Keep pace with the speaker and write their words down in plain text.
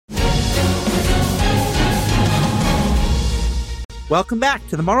Welcome back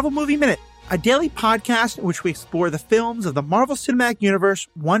to the Marvel Movie Minute, a daily podcast in which we explore the films of the Marvel Cinematic Universe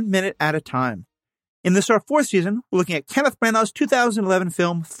 1 minute at a time. In this, our fourth season, we're looking at Kenneth Branagh's 2011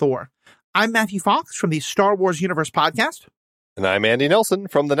 film, Thor. I'm Matthew Fox from the Star Wars Universe podcast. And I'm Andy Nelson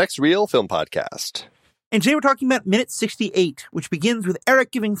from the Next Reel Film podcast. And today we're talking about minute 68, which begins with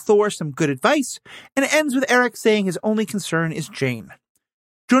Erik giving Thor some good advice, and it ends with Erik saying his only concern is Jane.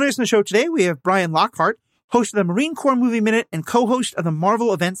 Joining us on the show today, we have Brian Lockhart, host of the Marine Corps Movie Minute and co-host of the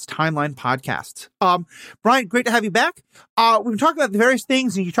Marvel Events Timeline podcasts. Brian, great to have you back. We've been talking about the various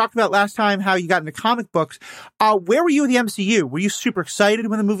things, and you talked about last time how you got into comic books. Where were you with the MCU? Were you super excited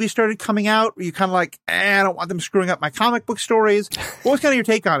when the movie started coming out? Were you kind of like, I don't want them screwing up my comic book stories? What was kind of your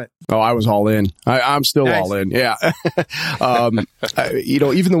take on it? Oh, I was all in. I'm still all in. Yeah.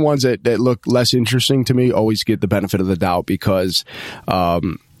 Even the ones that look less interesting to me always get the benefit of the doubt because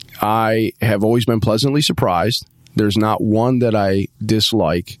I have always been pleasantly surprised. There's not one that I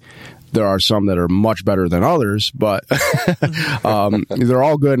dislike. There are some that are much better than others, but they're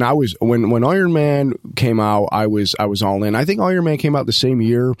all good. And I was when Iron Man came out, I was all in. I think Iron Man came out the same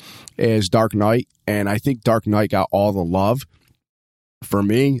year as Dark Knight, and I think Dark Knight got all the love. For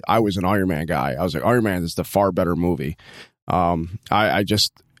me, I was an Iron Man guy. I was like, Iron Man is the far better movie.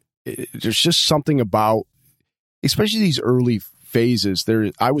 There's just something about, especially these early phases. I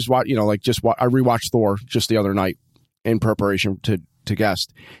rewatched Thor just the other night in preparation to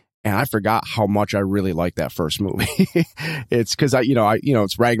guest, and I forgot how much I really liked that first movie. It's because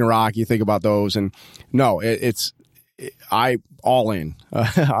it's Ragnarok. You think about those, and no, I all in.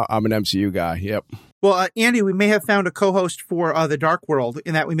 I'm an MCU guy. Yep. Well, Andy, we may have found a co-host for The Dark World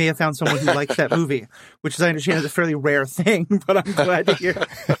in that we may have found someone who likes that movie, which, as I understand, is a fairly rare thing. But I'm glad to hear.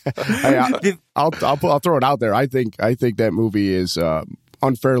 I'll throw it out there. I think that movie is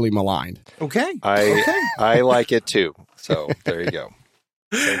unfairly maligned. Okay. I like it too. So there you go.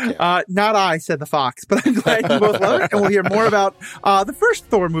 Not I, said the Fox, but I'm glad you both love it, and we'll hear more about the first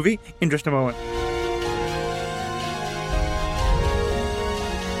Thor movie in just a moment.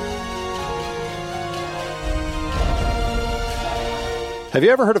 Have you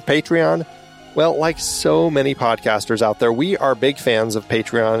ever heard of Patreon? Well, like so many podcasters out there, we are big fans of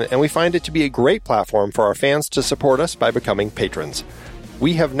Patreon, and we find it to be a great platform for our fans to support us by becoming patrons.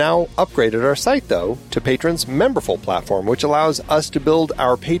 We have now upgraded our site, though, to Patron's Memberful platform, which allows us to build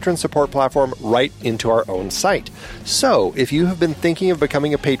our patron support platform right into our own site. So, if you have been thinking of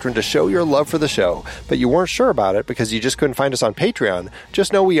becoming a patron to show your love for the show, but you weren't sure about it because you just couldn't find us on Patreon,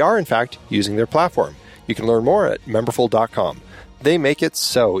 just know we are, in fact, using their platform. You can learn more at memberful.com. They make it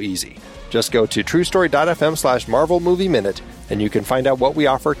so easy. Just go to truestory.fm/Marvel Movie Minute, and you can find out what we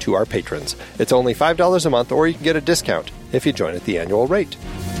offer to our patrons. It's only $5 a month, or you can get a discount if you join at the annual rate.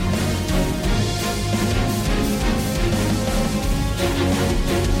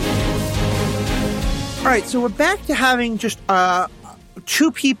 All right, so we're back to having just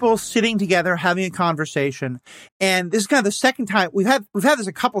two people sitting together having a conversation, and this is kind of the second time we've had this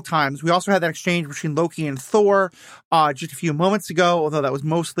a couple times. We also had that exchange between Loki and Thor just a few moments ago, although that was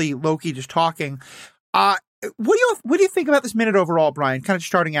mostly Loki just talking. What do you think about this minute overall, Brian? Kind of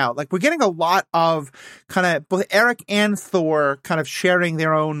starting out, like we're getting a lot of kind of both Erik and Thor kind of sharing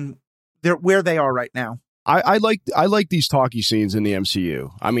where they are right now. I like these talky scenes in the MCU.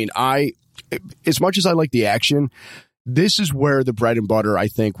 I mean, as much as I like the action, this is where the bread and butter, I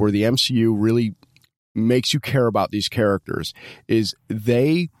think, where the MCU really makes you care about these characters, is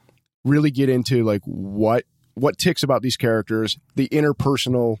they really get into like what ticks about these characters, the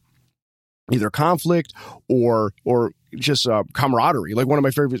interpersonal either conflict or just camaraderie. Like one of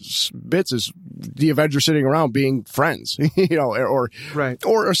my favorite bits is the Avengers sitting around being friends,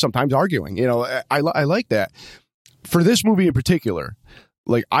 or sometimes arguing. I like that. For this movie in particular,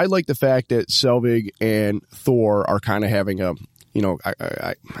 like, I like the fact that Selvig and Thor are kind of having a,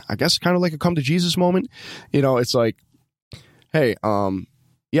 I guess kind of like a come to Jesus moment. It's like, hey,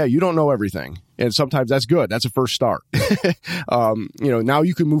 you don't know everything. And sometimes that's good. That's a first start. Now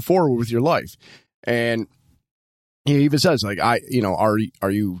you can move forward with your life. And he even says, like, are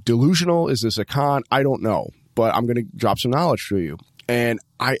you delusional? Is this a con? I don't know, but I'm going to drop some knowledge to you. And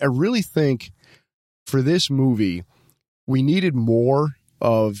I really think for this movie, we needed more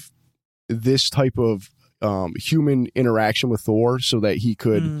of this type of human interaction with Thor, so that he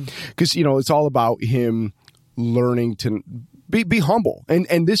could, because it's all about him learning to be humble,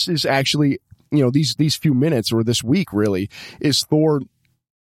 and this is actually these few minutes, or this week really, is Thor.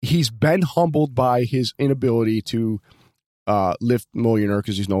 He's been humbled by his inability to lift Mjolnir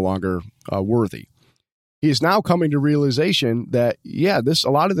because he's no longer worthy. He is now coming to realization that a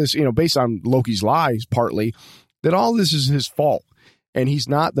lot of this, based on Loki's lies, partly, that all this is his fault. And he's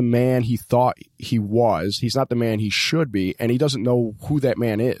not the man he thought he was. He's not the man he should be. And he doesn't know who that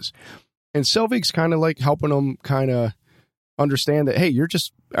man is. And Selvig's kind of like helping him kind of understand that, hey, you're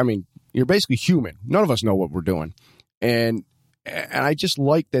basically human. None of us know what we're doing. And I just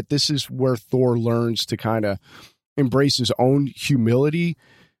like that this is where Thor learns to kind of embrace his own humility.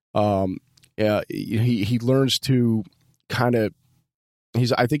 He learns to kind of,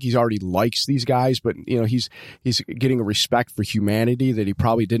 I think he's already likes these guys, but he's getting a respect for humanity that he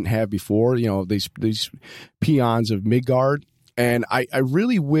probably didn't have before. These peons of Midgard, and I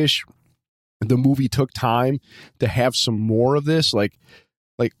really wish the movie took time to have some more of this. Like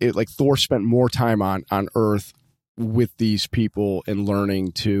Thor spent more time on Earth with these people and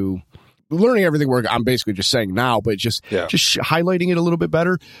learning everything I'm basically just saying now, but just highlighting it a little bit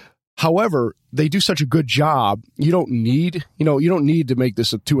better. However, they do such a good job. You don't need to make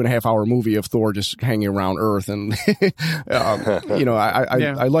this a 2.5 hour movie of Thor just hanging around Earth. And,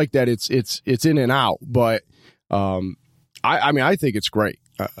 I like that it's in and out, but, I think it's great.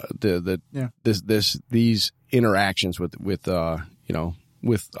 These interactions with a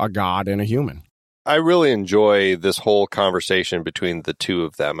god and a human. I really enjoy this whole conversation between the two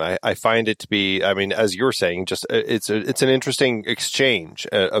of them. I find it to be, as you're saying, just it's an interesting exchange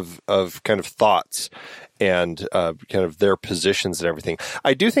of kind of thoughts and kind of their positions and everything.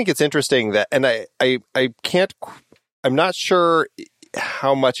 I do think it's interesting that, and I'm not sure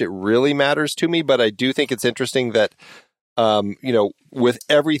how much it really matters to me, but I do think it's interesting that, with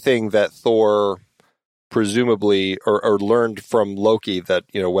everything that Thor presumably or learned from Loki, that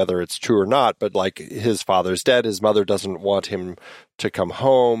whether it's true or not, but like his father's dead, his mother doesn't want him to come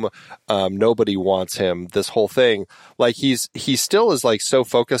home, nobody wants him, this whole thing, like he still is like so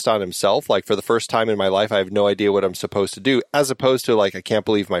focused on himself, like for the first time in my life I have no idea what I'm supposed to do, as opposed to like I can't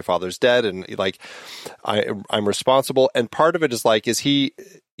believe my father's dead and like I'm responsible. And part of it is like, is he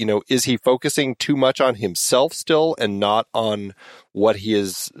focusing too much on himself still and not on what he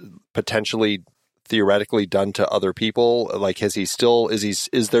is potentially theoretically done to other people? Like,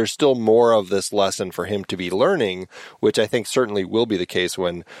 is there still more of this lesson for him to be learning, which I think certainly will be the case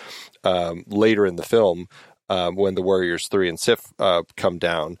when later in the film, when the Warriors 3 and Sif come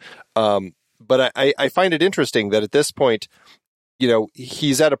down. But I find it interesting that at this point,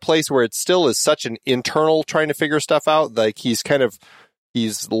 he's at a place where it still is such an internal trying to figure stuff out. Like he's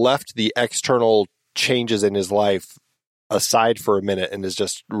left the external changes in his life aside for a minute and is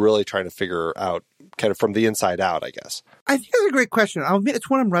just really trying to figure out kind of from the inside out, I guess. I think it's a great question. I'll admit it's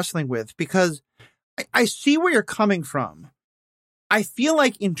one I'm wrestling with because I see where you're coming from. I feel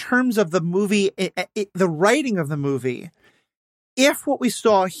like in terms of the movie, the writing of the movie, if what we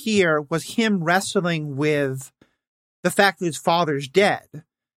saw here was him wrestling with the fact that his father's dead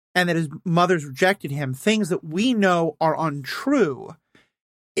and that his mother's rejected him, things that we know are untrue,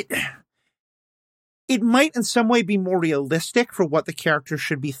 it might in some way be more realistic for what the character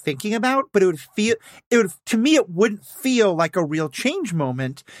should be thinking about, but to me, it wouldn't feel like a real change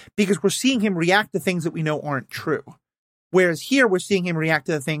moment because we're seeing him react to things that we know aren't true. Whereas here we're seeing him react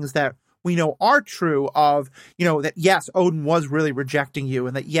to the things that we know are true of, that yes, Odin was really rejecting you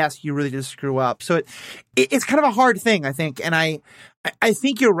and that yes, you really did screw up. So it's kind of a hard thing, I think. And I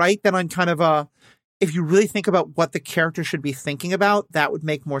think you're right that on kind of if you really think about what the character should be thinking about, that would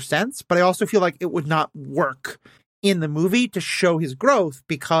make more sense. But I also feel like it would not work in the movie to show his growth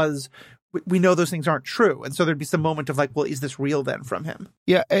because we know those things aren't true. And so there'd be some moment of like, well, is this real then from him?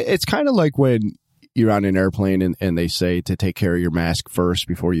 Yeah, it's kind of like when you're on an airplane and they say to take care of your mask first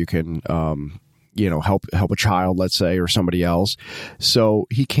before you can, help a child, let's say, or somebody else. So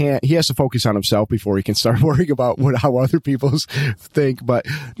he has to focus on himself before he can start worrying about how other people think. But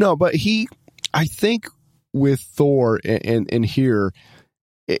I think with Thor and here,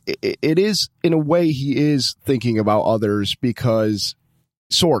 it is, in a way, he is thinking about others because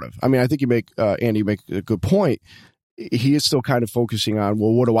sort of. I think Andy, you make a good point. He is still kind of focusing on,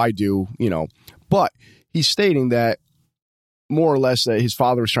 well, what do I do? But he's stating that more or less that his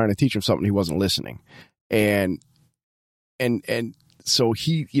father was trying to teach him something, he wasn't listening. And so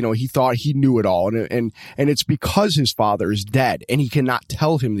he thought he knew it all. And it's because his father is dead and he cannot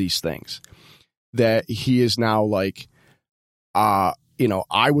tell him these things that he is now like, I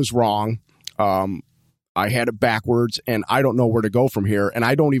was wrong. I had it backwards and I don't know where to go from here. And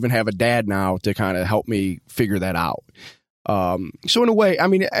I don't even have a dad now to kind of help me figure that out. So in a way,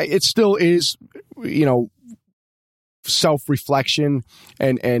 it still is, self-reflection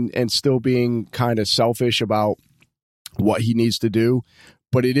and still being kind of selfish about what he needs to do.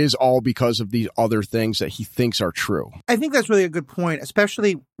 But it is all because of these other things that he thinks are true. I think that's really a good point,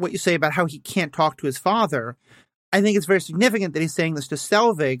 especially what you say about how he can't talk to his father. I think it's very significant that he's saying this to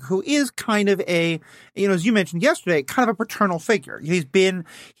Selvig, who is kind of a, as you mentioned yesterday, kind of a paternal figure.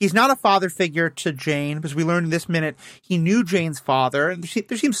 He's not a father figure to Jane, because we learned in this minute he knew Jane's father. And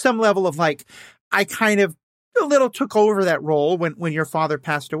there seems some level of like, I kind of a little took over that role when your father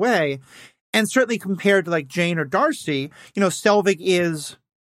passed away. And certainly compared to like Jane or Darcy, Selvig is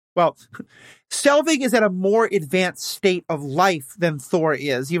at a more advanced state of life than Thor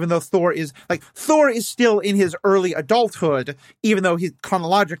is, even though Thor is still in his early adulthood, even though he's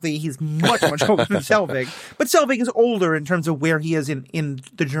much, much older than Selvig. But Selvig is older in terms of where he is in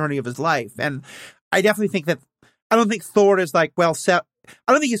the journey of his life. And I definitely think that, I don't think Thor is like, I don't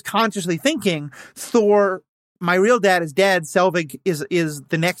think he's consciously thinking, Thor, my real dad is dead, Selvig is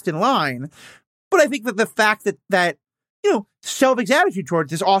the next in line. But I think that the fact that Selvig's attitude towards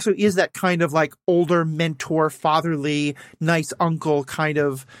this also is that kind of like older mentor, fatherly, nice uncle kind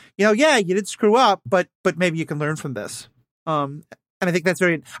of, you did screw up, but maybe you can learn from this. And I think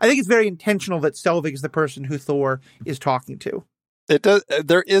it's very intentional that Selvig is the person who Thor is talking to. It does.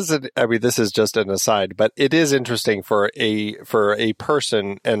 This is just an aside, but it is interesting for a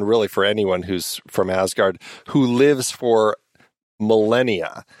person, and really for anyone who's from Asgard, who lives for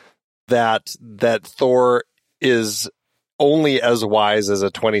millennia, that Thor is only as wise as a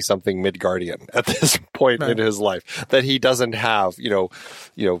 20-something Midgardian at this point in his life, that he doesn't have,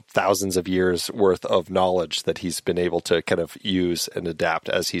 thousands of years worth of knowledge that he's been able to kind of use and adapt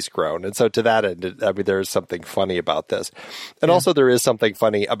as he's grown. And so to that end, there is something funny about this. And also there is something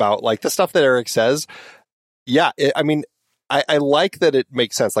funny about like the stuff that Erik says. Yeah. I like that it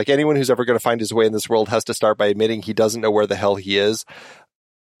makes sense. Like anyone who's ever going to find his way in this world has to start by admitting he doesn't know where the hell he is.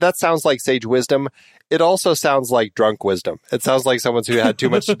 That sounds like sage wisdom. It also sounds like drunk wisdom. It sounds like someone who had too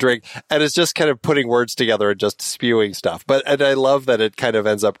much to drink and is just kind of putting words together and just spewing stuff. And I love that it kind of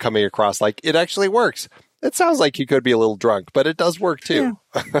ends up coming across like it actually works. It sounds like he could be a little drunk, but it does work too.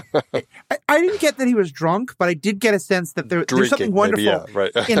 Yeah. I didn't get that he was drunk, but I did get a sense that there's something wonderful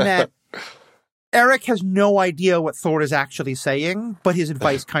in that Erik has no idea what Thor is actually saying, but his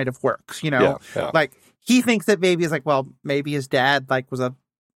advice kind of works, Like he thinks that maybe it's like, well, maybe his dad was a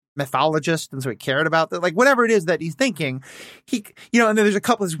mythologist, and so he cared about that, like whatever it is that he's thinking. And then there's a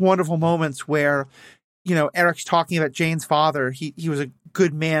couple of these wonderful moments where, Erik's talking about Jane's father. He was a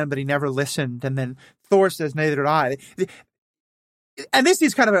good man, but he never listened. And then Thor says, neither did I. And this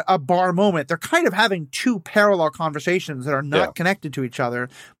is kind of a bar moment. They're kind of having two parallel conversations that are not connected to each other,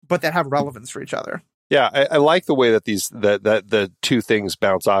 but that have relevance for each other. Yeah, I like the way that the two things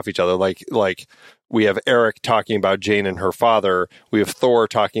bounce off each other. Like we have Erik talking about Jane and her father. We have Thor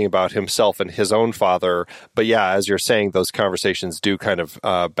talking about himself and his own father. But yeah, as you're saying, those conversations do kind of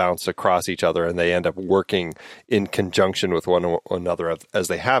bounce across each other, and they end up working in conjunction with one another as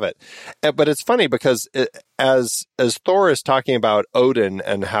they have it. But it's funny because as Thor is talking about Odin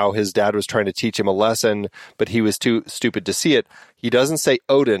and how his dad was trying to teach him a lesson, but he was too stupid to see it, he doesn't say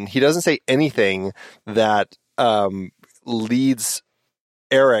Odin. He doesn't say anything that leads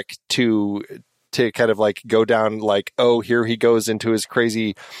Erik to kind of like go down like, oh, here he goes into his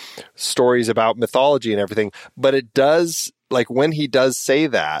crazy stories about mythology and everything. But it does, like when he does say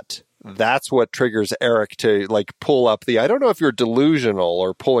that, that's what triggers Erik to like pull up I don't know if you're delusional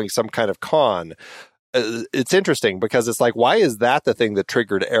or pulling some kind of con. It's interesting because it's like, why is that the thing that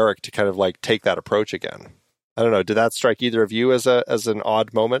triggered Erik to kind of like take that approach again? I don't know. Did that strike either of you as an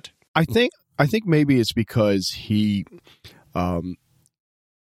odd moment? I think maybe it's because he,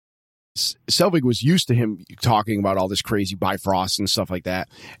 Selvig was used to him talking about all this crazy Bifrost and stuff like that,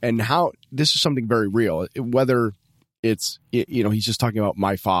 and how this is something very real. Whether it's he's just talking about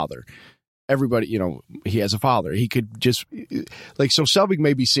my father. Everybody, he has a father. He could just so Selvig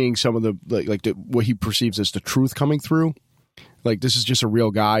may be seeing some of the what he perceives as the truth coming through. Like this is just a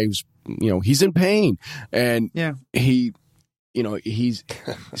real guy who's he's in pain, and it's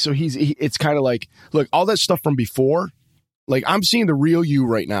kind of like, look, all that stuff from before. Like, I'm seeing the real you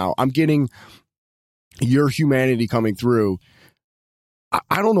right now. I'm getting your humanity coming through.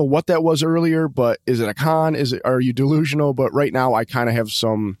 I don't know what that was earlier, but is it a con? Are you delusional? But right now, I kind of have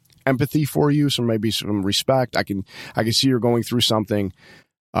some empathy for you, maybe some respect. I can see you're going through something.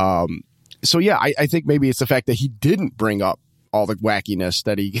 So yeah, I think maybe it's the fact that he didn't bring up all the wackiness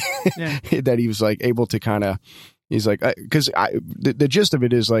that he that he was like able to kind of. He's like, because the gist of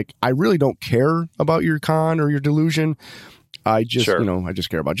it is like, I really don't care about your con or your delusion. I just, I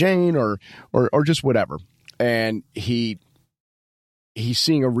just care about Jane or just whatever. And he's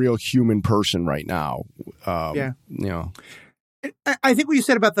seeing a real human person right now. I think what you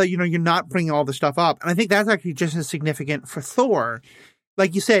said about you're not bringing all the stuff up. And I think that's actually just as significant for Thor.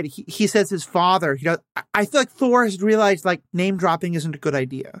 like you said, he says his father. I feel like Thor has realized like name dropping isn't a good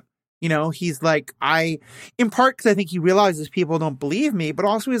idea. He's like, in part because I think he realizes people don't believe me, but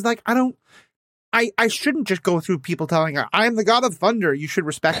also he's like, I shouldn't just go through people telling her, I'm the god of thunder. You should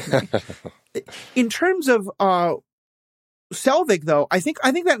respect me. In terms of Selvig, though, I think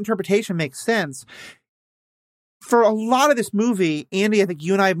that interpretation makes sense. For a lot of this movie, Andy, I think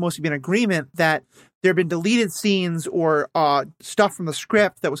you and I have mostly been in agreement that there have been deleted scenes or stuff from the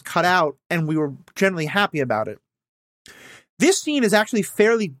script that was cut out, and we were generally happy about it. This scene is actually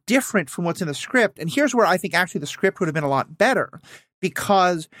fairly different from what's in the script, and here's where I think actually the script would have been a lot better,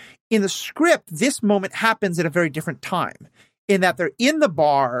 because in the script, this moment happens at a very different time, in that they're in the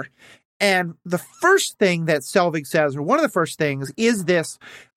bar, and the first thing that Selvig says, or one of the first things, is this,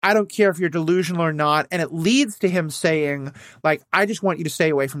 I don't care if you're delusional or not, and it leads to him saying, like, I just want you to stay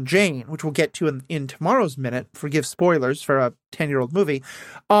away from Jane, which we'll get to in tomorrow's minute. Forgive spoilers for a 10-year-old movie.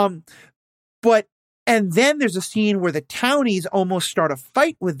 And then there's a scene where the townies almost start a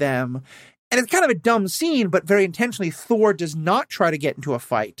fight with them, and it's kind of a dumb scene, but very intentionally, Thor does not try to get into a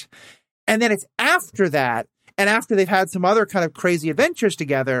fight. And then it's after that, and after they've had some other kind of crazy adventures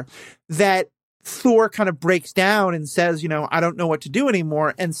together, that Thor kind of breaks down and says, I don't know what to do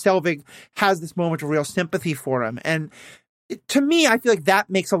anymore. And Selvig has this moment of real sympathy for him. And to me, I feel like that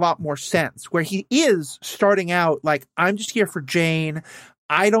makes a lot more sense, where he is starting out like, I'm just here for Jane.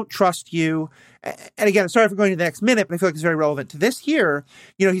 I don't trust you. And again, sorry for going to the next minute, but I feel like it's very relevant to this here.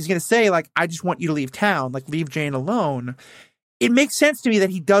 He's going to say, like, I just want you to leave town, like, leave Jane alone. It makes sense to me that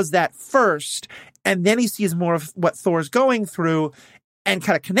he does that first, and then he sees more of what Thor's going through and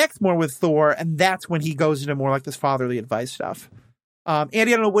kind of connects more with Thor, and that's when he goes into more like this fatherly advice stuff.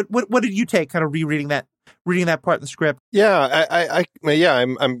 Andy, I don't know, what did you take kind of reading that part in the script? Yeah,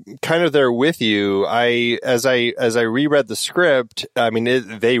 I'm kind of there with you. As I reread the script, I mean,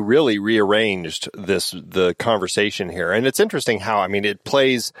 they really rearranged the conversation here, and it's interesting how, I mean,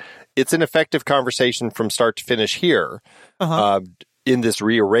 it's an effective conversation from start to finish here. In this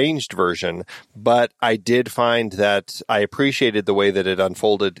rearranged version, but I did find that I appreciated the way that it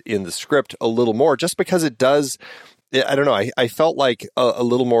unfolded in the script a little more, just because it does, I don't know, I felt like a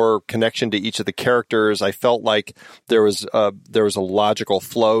little more connection to each of the characters. I felt like there was a logical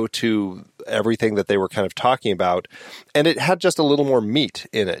flow to everything that they were kind of talking about, and it had just a little more meat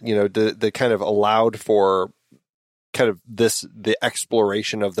in it, the kind of allowed for kind of the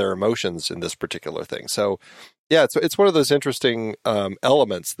exploration of their emotions in this particular thing. So yeah, it's one of those interesting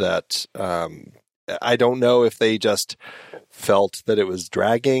elements that I don't know if they just felt that it was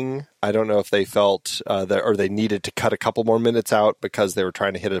dragging. I don't know if they felt or they needed to cut a couple more minutes out because they were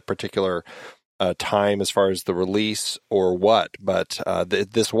trying to hit a particular time as far as the release or what. But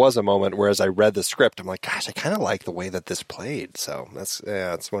this was a moment where, as I read the script, I'm like, gosh, I kind of like the way that this played. So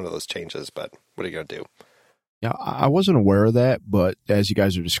it's one of those changes. But what are you going to do? Yeah, I wasn't aware of that, but as you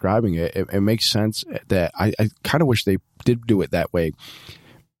guys are describing it, it makes sense that I kind of wish they did do it that way.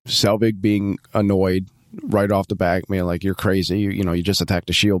 Selvig being annoyed right off the bat, man, like, you're crazy. You just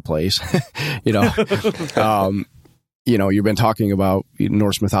attacked a shield place. You've been talking about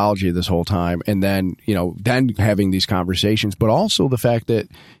Norse mythology this whole time, and then having these conversations, but also the fact that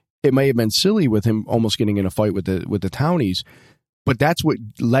it may have been silly with him almost getting in a fight with the townies. But that's what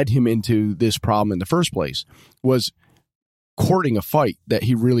led him into this problem in the first place, was courting a fight that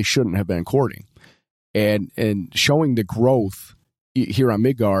he really shouldn't have been courting, and showing the growth here on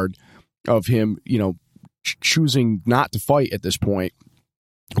Midgard of him, choosing not to fight at this point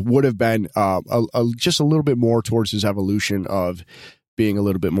would have been just a little bit more towards his evolution of being a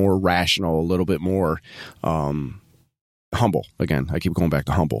little bit more rational, a little bit more humble. Again, I keep going back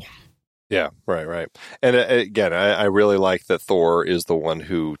to humble. Yeah, right. And again, I really like that Thor is the one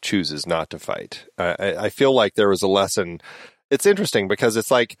who chooses not to fight. I feel like there was a lesson. It's interesting because it's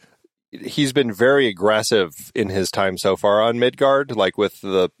like he's been very aggressive in his time so far on Midgard, like with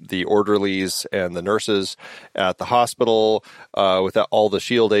the orderlies and the nurses at the hospital, with all the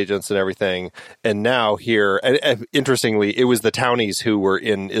SHIELD agents and everything. And now here, and interestingly, it was the townies who were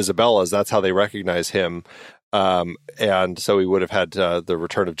in Isabella's. That's how they recognize him. And so we would have had the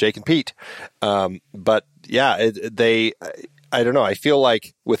return of Jake and Pete. But yeah, I don't know. I feel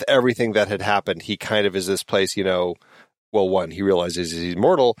like with everything that had happened, he kind of is this place, well, one, he realizes he's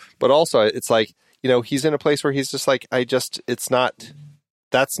mortal, but also it's like, he's in a place where he's just like, that's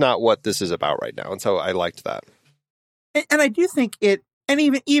not what this is about right now. And so I liked that. And I do think and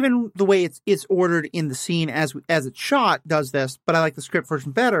even the way it's ordered in the scene as it's shot does this, but I like the script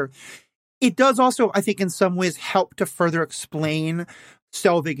version better. It does also, I think, in some ways help to further explain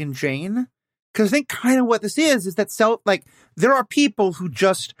Selvig and Jane, Because I think kind of what this is that there are people who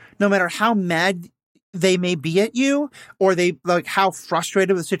just, no matter how mad they may be at you, or they like how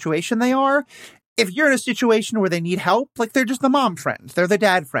frustrated with the situation they are, if you're in a situation where they need help, like they're just the mom friend, they're the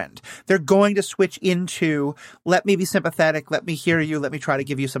dad friend, they're going to switch into, let me be sympathetic, let me hear you, let me try to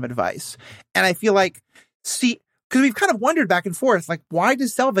give you some advice. And I feel like, because we've kind of wondered back and forth, like, why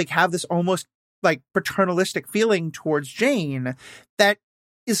does Selvig have this almost like paternalistic feeling towards Jane that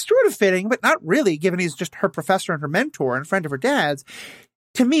is sort of fitting, but not really, given he's just her professor and her mentor and friend of her dad's.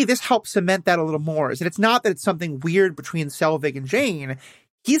 To me, this helps cement that a little more. Is that it's not that it's something weird between Selvig and Jane.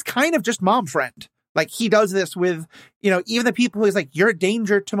 He's kind of just mom friend. Like, he does this with, even the people who he's like, you're a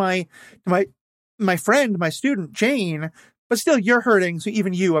danger to my friend, my student, Jane, but still you're hurting. So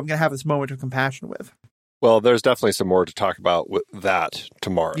even you, I'm going to have this moment of compassion with. Well, there's definitely some more to talk about with that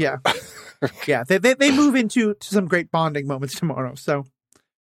tomorrow. Yeah. Yeah. They move into some great bonding moments tomorrow. So,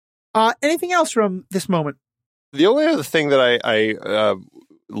 anything else from this moment? The only other thing that I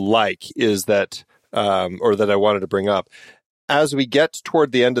like is that, or that I wanted to bring up, as we get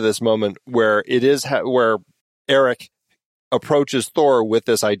toward the end of this moment, where it is where Erik approaches Thor with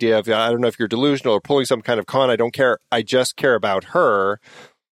this idea of, I don't know if you're delusional or pulling some kind of con. I don't care. I just care about her.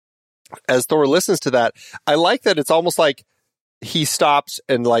 As Thor listens to that, I like that it's almost like he stops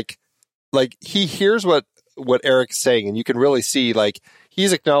and like he hears what Erik's saying, and you can really see like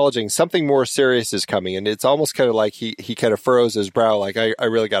he's acknowledging something more serious is coming, and it's almost kind of like he kind of furrows his brow, like I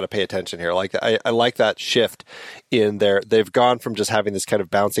really got to pay attention here. Like I like that shift in there. They've gone from just having this kind of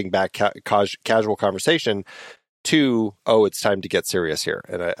bouncing back casual conversation to, oh, it's time to get serious here,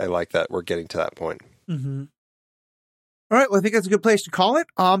 and I like that we're getting to that point. Mm-hmm. All right, well, I think that's a good place to call it.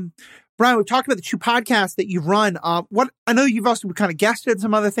 Brian, we've talked about the two podcasts that you run. I know you've also kind of guested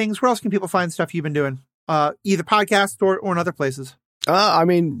some other things. Where else can people find stuff you've been doing? Either podcasts or in other places?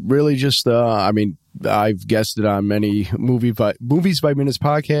 Really just, I've guested on many Movies by Minutes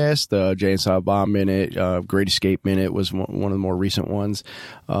podcast, Jay and Silent Bob Minute, Great Escape Minute was one of the more recent ones.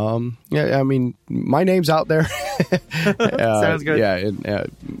 My name's out there. Sounds good. Yeah.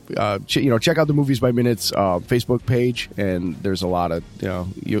 And, check out the Movies by Minutes, Facebook page, and there's a lot of,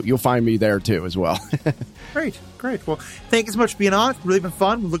 you'll find me there too as well. Great. Well, thank you so much for being on. It's really been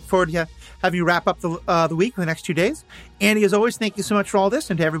fun. We look forward to having you wrap up the week for the next 2 days. Andy, as always, thank you so much for all this,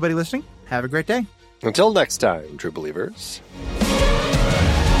 and to everybody listening, have a great day. Until next time, true believers.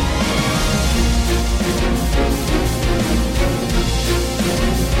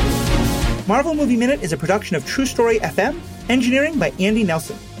 Marvel Movie Minute is a production of True Story FM, engineering by Andy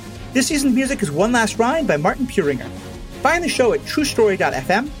Nelson. This season's music is One Last Ride by Martin Puringer. Find the show at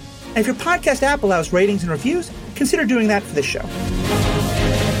truestory.fm, and if your podcast app allows ratings and reviews, consider doing that for this show.